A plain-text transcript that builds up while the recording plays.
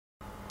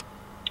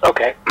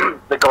Okay.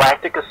 The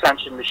galactic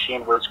ascension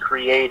machine was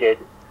created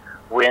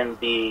when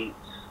the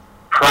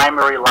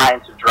primary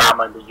lines of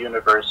drama in the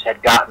universe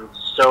had gotten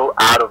so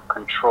out of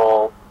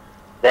control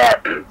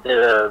that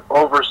the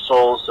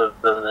oversouls of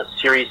the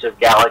series of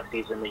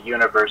galaxies in the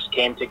universe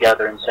came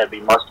together and said, we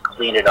must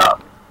clean it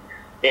up.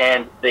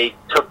 And they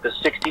took the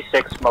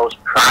 66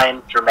 most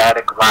prime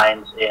dramatic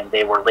lines and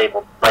they were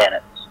labeled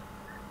planets.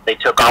 They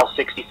took all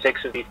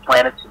 66 of these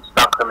planets and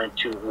stuck them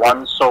into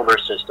one solar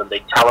system.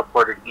 They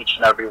teleported each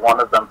and every one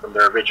of them from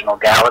their original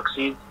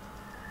galaxies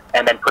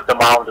and then put them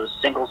all into a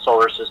single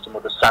solar system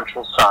with a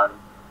central sun.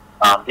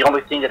 The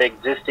only thing that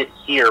existed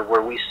here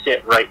where we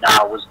sit right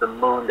now was the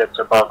moon that's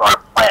above our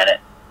planet.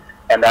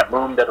 And that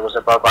moon that was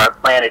above our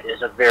planet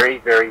is a very,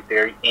 very,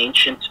 very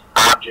ancient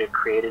object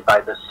created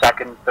by the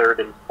second, third,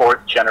 and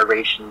fourth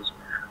generations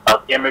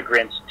of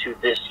immigrants to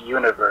this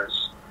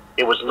universe.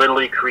 It was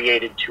literally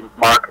created to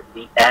mark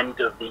the end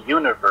of the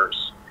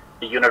universe.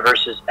 The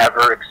universe is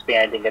ever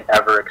expanding and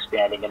ever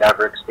expanding and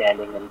ever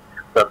expanding, and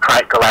the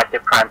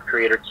galactic prime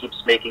creator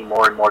keeps making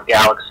more and more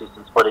galaxies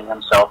and splitting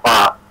himself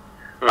off.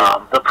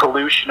 The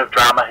pollution of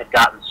drama had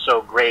gotten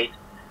so great.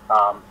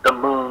 The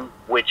moon,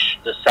 which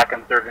the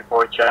second, third, and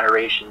fourth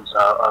generations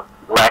of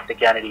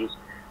galactic entities,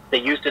 they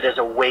used it as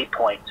a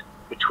waypoint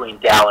between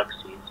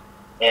galaxies.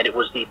 And it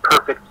was the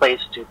perfect place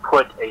to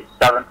put a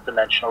seventh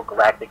dimensional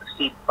galactic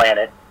seed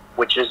planet,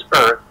 which is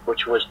Earth,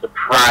 which was the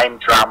prime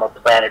drama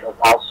planet of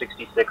all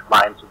 66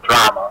 lines of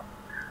drama.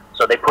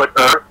 So they put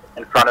Earth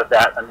in front of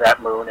that and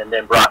that moon, and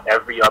then brought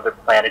every other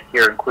planet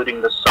here,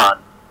 including the sun.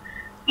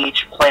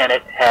 Each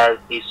planet has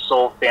a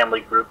soul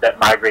family group that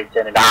migrates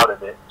in and out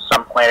of it.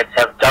 Some planets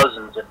have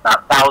dozens, if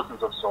not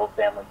thousands, of soul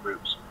family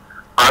groups.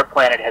 Our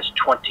planet has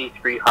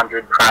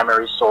 2,300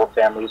 primary soul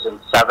families and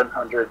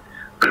 700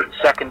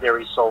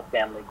 secondary soul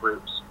family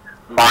groups.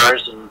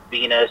 Mars and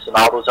Venus and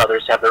all those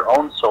others have their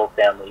own soul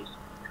families.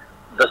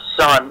 The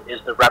sun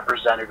is the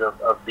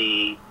representative of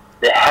the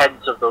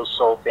heads of those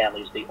soul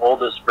families, the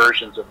oldest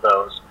versions of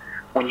those.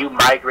 When you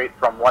migrate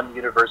from one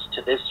universe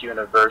to this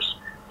universe,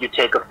 you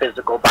take a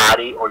physical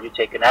body or you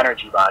take an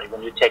energy body.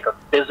 When you take a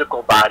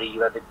physical body,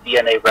 you have a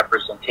DNA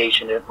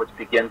representation in which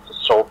begins the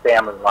soul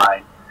family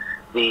line.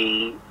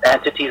 The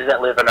entities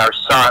that live in our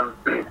sun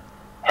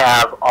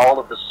have all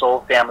of the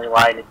soul family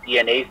line and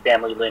DNA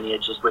family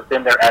lineages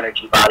within their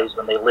energy bodies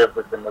when they live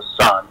within the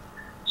sun.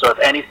 So if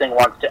anything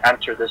wants to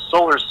enter this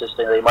solar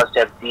system, they must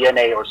have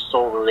DNA or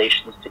soul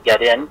relations to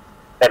get in.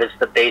 That is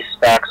the base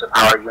facts of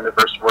how our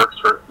universe works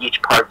for each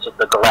parts of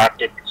the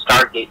galactic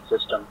Stargate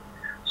system.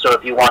 So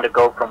if you want to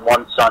go from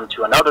one sun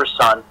to another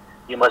sun,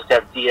 you must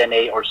have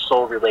DNA or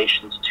soul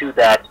relations to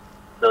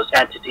those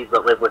entities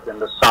that live within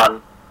the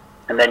sun,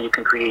 and then you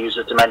can use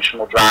a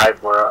dimensional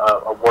drive or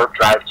a warp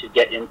drive to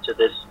get into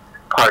this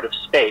part of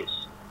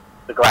space.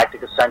 The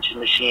galactic ascension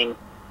machine,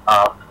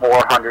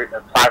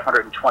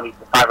 520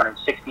 to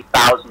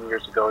 560,000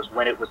 years ago is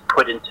when it was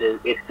put into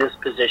this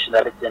position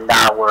that it's in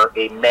now, where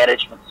a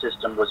management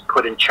system was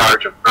put in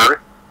charge of Earth.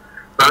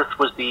 Earth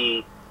was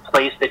the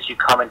place that you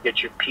come and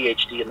get your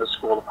PhD in the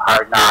School of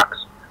Hard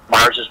Knocks.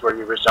 Mars is where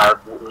you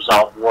resolve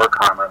war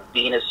karma.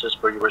 Venus is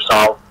where you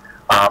resolve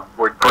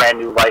where brand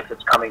new life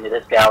that's coming to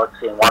this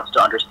galaxy and wants to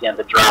understand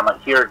the drama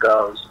here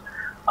goes.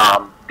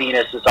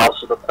 Venus is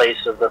also the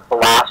place of the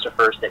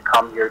philosophers that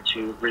come here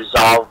to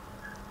resolve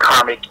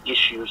karmic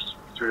issues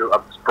through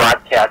a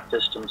broadcast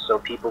system so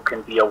people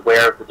can be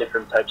aware of the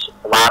different types of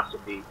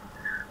philosophy.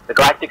 The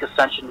galactic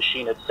ascension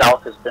machine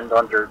itself has been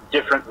under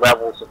different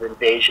levels of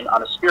invasion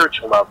on a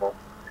spiritual level.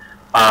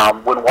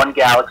 When one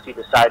galaxy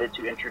decided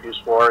to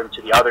introduce war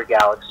into the other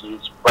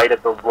galaxies, right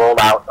at the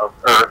rollout of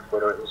Earth,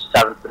 where it was a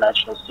seventh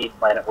dimensional seed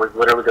planet, we're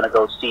literally going to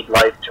go seed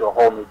life to a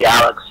whole new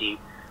galaxy,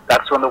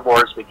 that's when the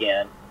wars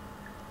began.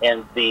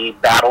 And the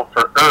battle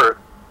for Earth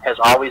has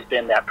always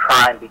been that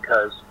prime,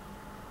 because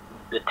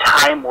the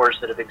time wars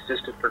that have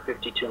existed for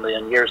 52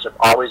 million years have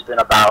always been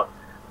about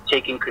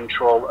taking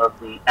control of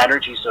the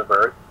energies of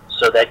Earth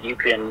so that you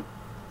can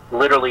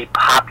literally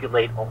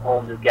populate a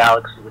whole new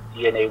galaxy with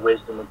DNA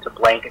wisdom into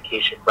blank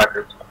Akashic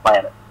records of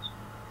planets.